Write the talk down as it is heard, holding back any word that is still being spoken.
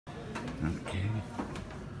Okay.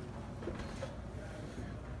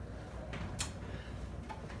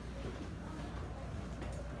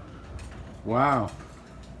 Wow.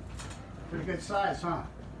 Pretty good size, huh?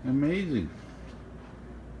 Amazing.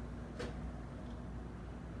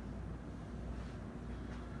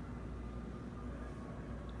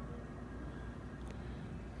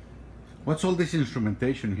 What's all this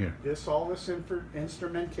instrumentation here? All this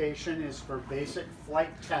instrumentation is for basic flight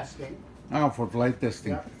testing. Oh, for flight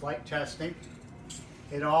testing. Yep, flight testing.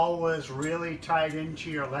 It all was really tied into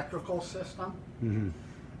your electrical system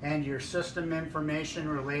and your system information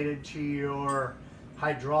related to your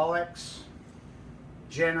hydraulics,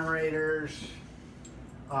 generators,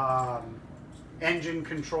 engine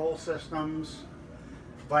control systems,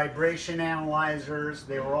 vibration analyzers.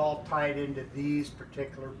 They were all tied into these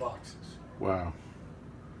particular boxes. Wow.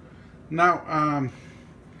 Now,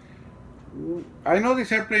 I know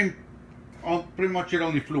this airplane, pretty much it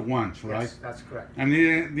only flew once, right? Yes, that's correct. And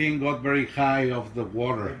it didn't got very high off the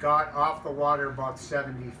water. It got off the water about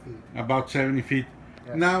 70 feet. About 70 feet.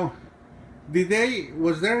 Yes. Now,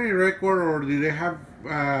 was there any record, or did they have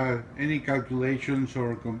any calculations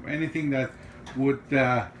or anything that would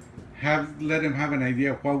let them have an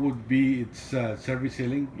idea of what would be its service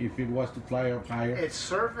ceiling if it was to fly up higher? Its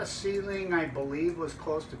surface ceiling, I believe, was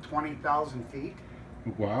close to 20,000 feet.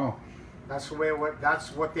 Wow. That's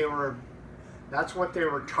what they were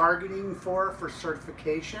targeting for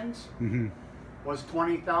certifications. Was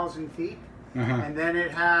 20,000 feet. And then it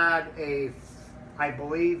had I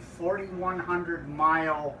believe 4,100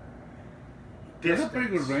 mile distance. That's a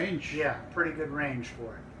pretty good range. Yeah, pretty good range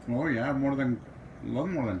for it. Oh yeah, a lot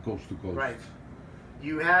more than coast to coast. Right.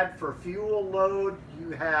 You had, for fuel load,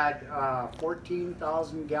 you had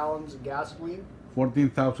 14,000 gallons of gasoline.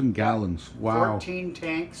 14,000 gallons. Wow. 14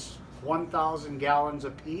 tanks, 1,000 gallons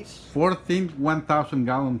apiece. 14 1,000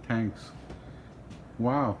 gallon tanks.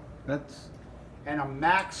 Wow, that's... And a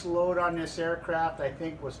max load on this aircraft, I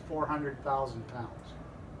think, was 400,000 pounds.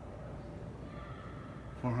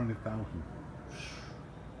 400,000.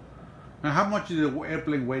 Now, how much is the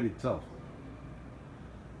airplane weight itself?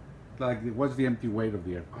 Like, what's the empty weight of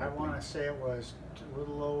the airplane? I want to say it was a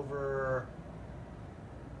little over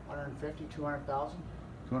 150, 200,000.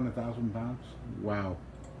 200,000 pounds? Wow.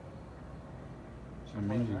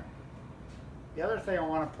 Amazing. The other thing I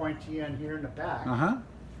want to point to you in here in the back.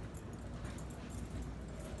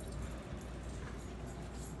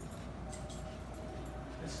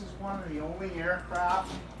 This is one of the only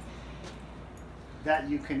aircraft that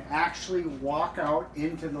you can actually walk out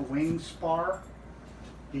into the wing spar,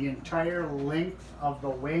 the entire length of the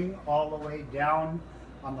wing, all the way down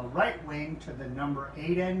on the right wing to the number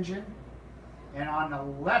 8 engine, and on the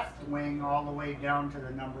left wing all the way down to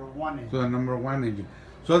the number 1 engine. So the number 1 engine.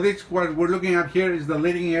 So this, what we're looking at here, is the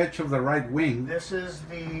leading edge of the right wing. This is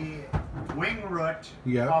the wing root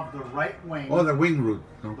Yeah. of the right wing. Oh, the wing root.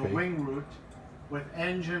 Okay. The wing root, with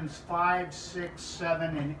engines 5, 6,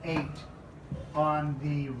 7, and 8 on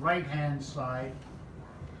the right-hand side.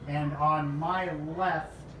 And on my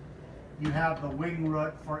left, you have the wing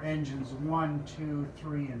root for engines 1, 2,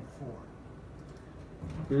 3, and 4.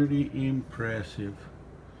 Pretty impressive.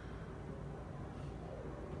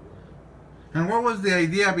 And what was the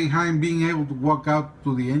idea behind being able to walk out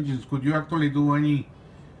to the engines? Could you actually do any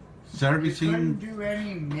servicing? You couldn't do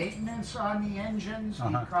any maintenance on the engines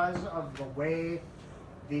because of the way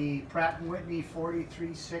the Pratt & Whitney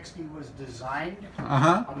 4360 was designed.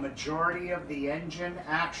 A majority of the engine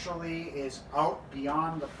actually is out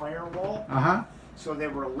beyond the firewall. So they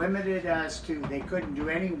were limited as to, they couldn't do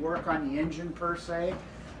any work on the engine per se,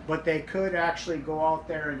 but they could actually go out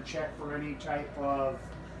there and check for any type of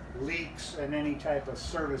leaks and any type of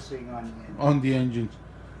servicing on the engine. On the engines.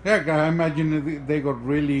 Yeah, I imagine they got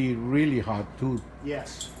really, really hot too.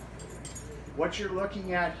 Yes. What you're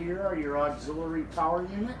looking at here are your auxiliary power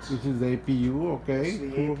units. This is the APU, okay. It's the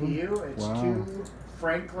APU. It's two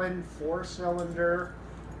Franklin 4-cylinder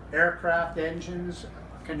aircraft engines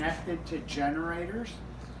connected to generators.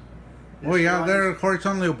 Oh yeah, they're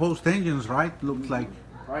horizontally opposed engines, right? Looks like.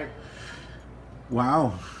 Right.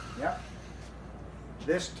 Wow. Yep.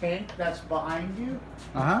 This tank that's behind you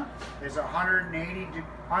is a 180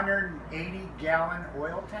 gallon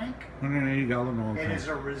oil tank. 180 gallon oil tank. It is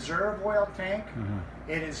a reserve oil tank.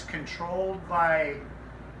 It is controlled by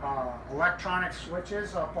electronic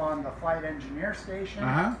switches up on the flight engineer station.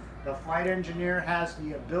 The flight engineer has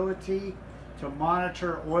the ability to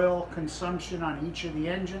monitor oil consumption on each of the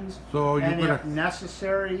engines. So and if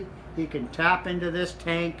necessary, he can tap into this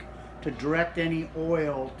tank to direct any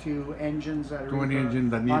oil to engines that are to any engine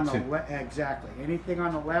that needs it. Exactly. Anything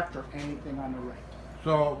on the left or anything on the right.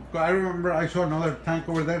 So I remember I saw another tank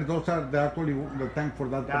over there. Those are actually the tank for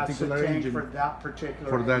that That's particular the tank engine. for that particular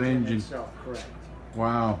For that engine itself, correct.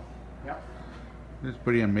 Wow. Yep. That's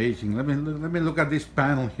pretty amazing. Let me look at this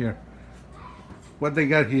panel here. What they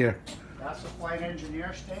got here? That's the flight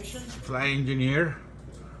engineer station. Flight engineer.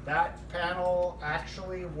 That panel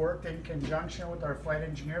actually worked in conjunction with our flight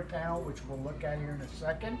engineer panel, which we'll look at here in a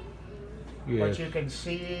second. Yes. What you can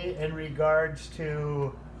see in regards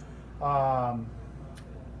to, well,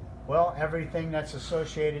 everything that's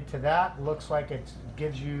associated to that looks like it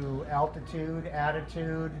gives you altitude,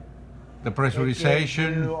 attitude. The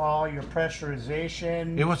pressurization. It gives you all your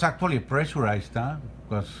pressurization. It was actually pressurized, huh?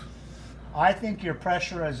 Because I think your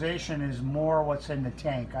pressurization is more what's in the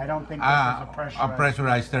tank. I don't think this is a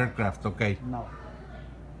pressurized aircraft. Okay. No.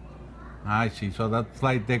 I see. So that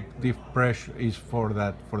flight deck diff pressure is for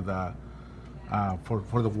that for the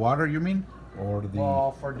water, you mean, or the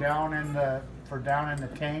Well, for down in the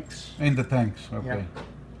tanks. in the tanks. Okay. Yep.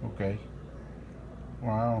 Okay.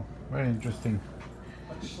 Wow. Very interesting.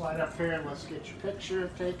 Let's slide up here and let's get your picture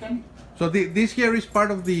taken. So this here is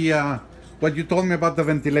part of the what you told me about the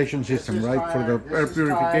ventilation system, right? For the air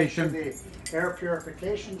purification. The air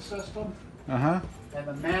purification system. Uh-huh. And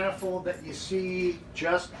the manifold that you see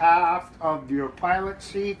just aft of your pilot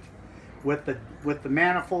seat, with the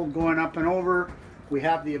manifold going up and over, we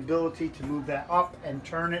have the ability to move that up and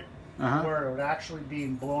turn it where it would actually be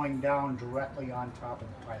blowing down directly on top of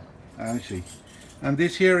the pilot. I see. And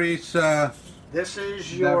this here is this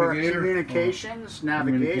is your communications,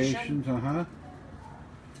 navigation. Uh-huh.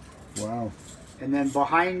 Wow. And then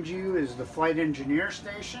behind you is the flight engineer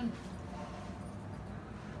station.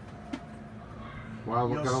 Wow,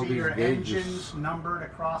 look at all You'll see these your gauges. engines numbered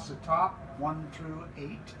across the top, 1 through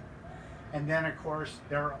 8. And then, of course,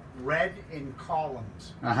 they're read in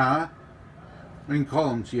columns. Uh-huh. In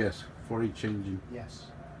columns, yes, for each engine. Yes.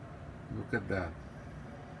 Look at that.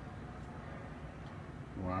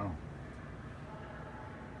 Wow.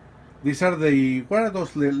 These are the, what are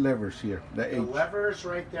those levers here? The levers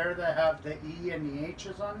right there that have the E and the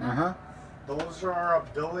H's on them. Uh-huh. Those are our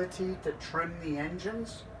ability to trim the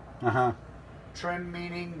engines. Uh-huh. Trim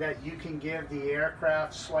meaning that you can give the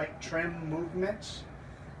aircraft slight trim movements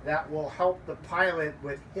that will help the pilot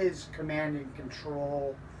with his command and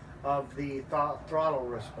control of the throttle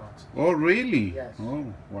response. Oh, really? Yes.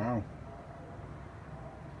 Oh, wow.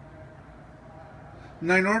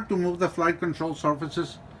 Now, in order to move the flight control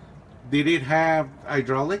surfaces, did it have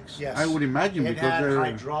hydraulics? Yes. I would imagine, it because had they're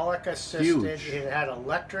hydraulic assisted. huge. It had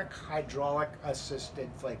electric hydraulic assisted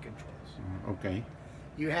flight controls. Okay.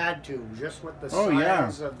 You had to, just with the yeah.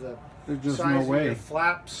 size of the There's just size no of way. your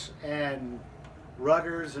flaps and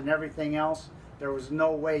rudders and everything else. There was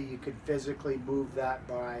no way you could physically move that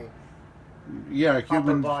by upper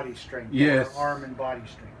human body strength, yes, or arm and body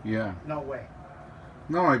strength. Yeah. No way.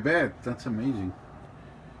 No, I bet. That's amazing.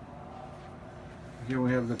 Here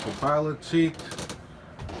we have the co-pilot seat.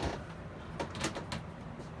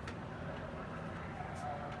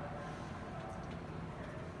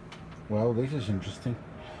 Well, this is interesting.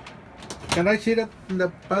 Can I sit up in the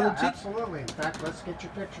pilot seat? Absolutely. In fact, let's get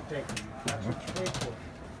your picture taken. That's what you paid for.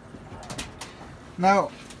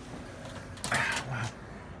 Now,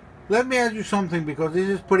 let me ask you something, because this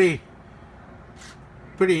is pretty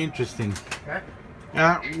interesting. Okay.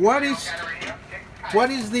 What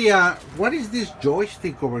is this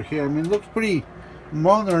joystick over here? I mean, it looks pretty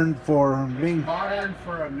modern for being Modern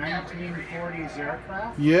for a 1940s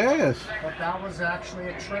aircraft. Yes. But that was actually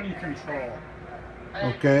a trim control.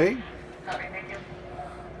 Okay.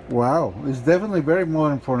 Wow, it's definitely very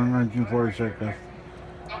modern for a 1940s aircraft.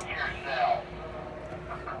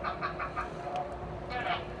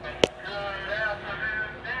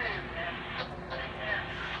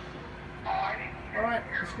 All right,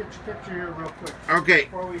 let's get your picture here real quick. Okay.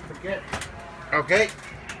 Before we forget. Okay.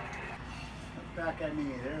 Look back at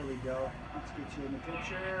me. There we go. Let's get you in the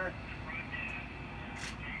picture.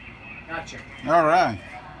 Gotcha. All right.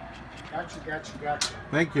 Gotcha.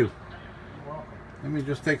 Thank you. You're welcome. Let me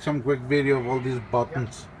just take some quick video of all these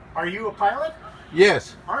buttons. Are you a pilot?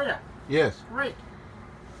 Yes. Are you? Yes. Great.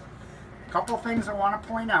 Couple things I want to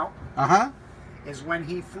point out Uh-huh. is when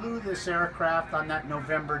he flew this aircraft on that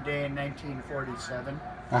November day in 1947,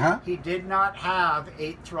 Uh-huh. he did not have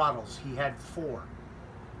 8 throttles. He had 4.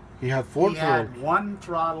 He had 4 He throttles. had 1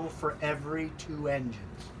 throttle for every 2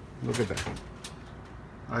 engines. Look at that.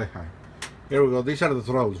 Hi. Here we go. These are the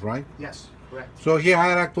throttles, right? Yes, correct. So he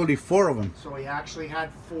had actually 4 of them. So he actually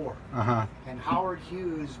had 4. Uh-huh. And Howard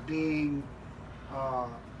Hughes, being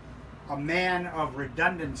a man of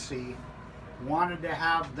redundancy, wanted to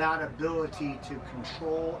have that ability to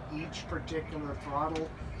control each particular throttle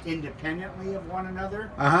independently of one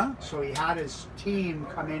another. So he had his team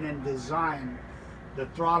come in and design the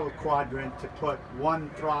throttle quadrant to put one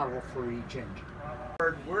throttle for each engine.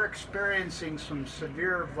 We're experiencing some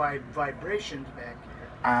severe vibrations back here.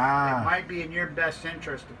 It might be in your best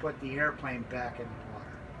interest to put the airplane back in the water.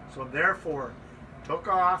 So therefore, took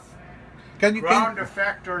off, ground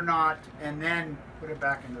effect or not, and then put it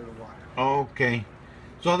back into the water. Okay.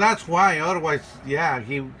 So that's why, otherwise, yeah,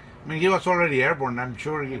 he was already airborne, I'm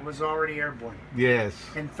sure. He was already airborne. Yes.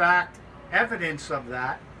 In fact, evidence of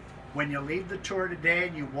that, when you leave the tour today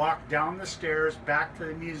and you walk down the stairs back to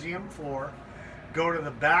the museum floor, go to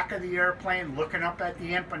the back of the airplane, looking up at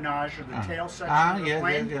the empennage or the tail section of the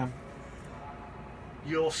plane,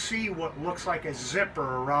 you'll see what looks like a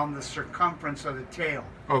zipper around the circumference of the tail.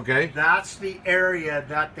 Okay. That's the area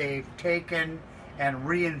that they've taken and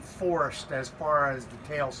reinforced as far as the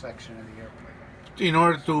tail section of the airplane. In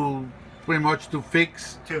order to pretty much to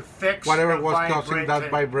fix whatever was causing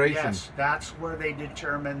that vibration. Yes, that's where they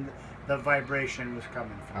determined the vibration was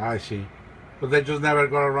coming from. I see. But they just never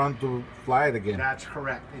got around to fly it again. That's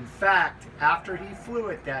correct. In fact, after he flew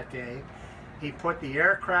it that day, he put the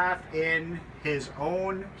aircraft in his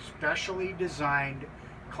own specially designed,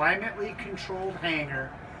 climately controlled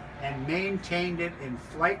hangar and maintained it in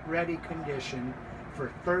flight-ready condition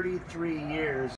for 33 years.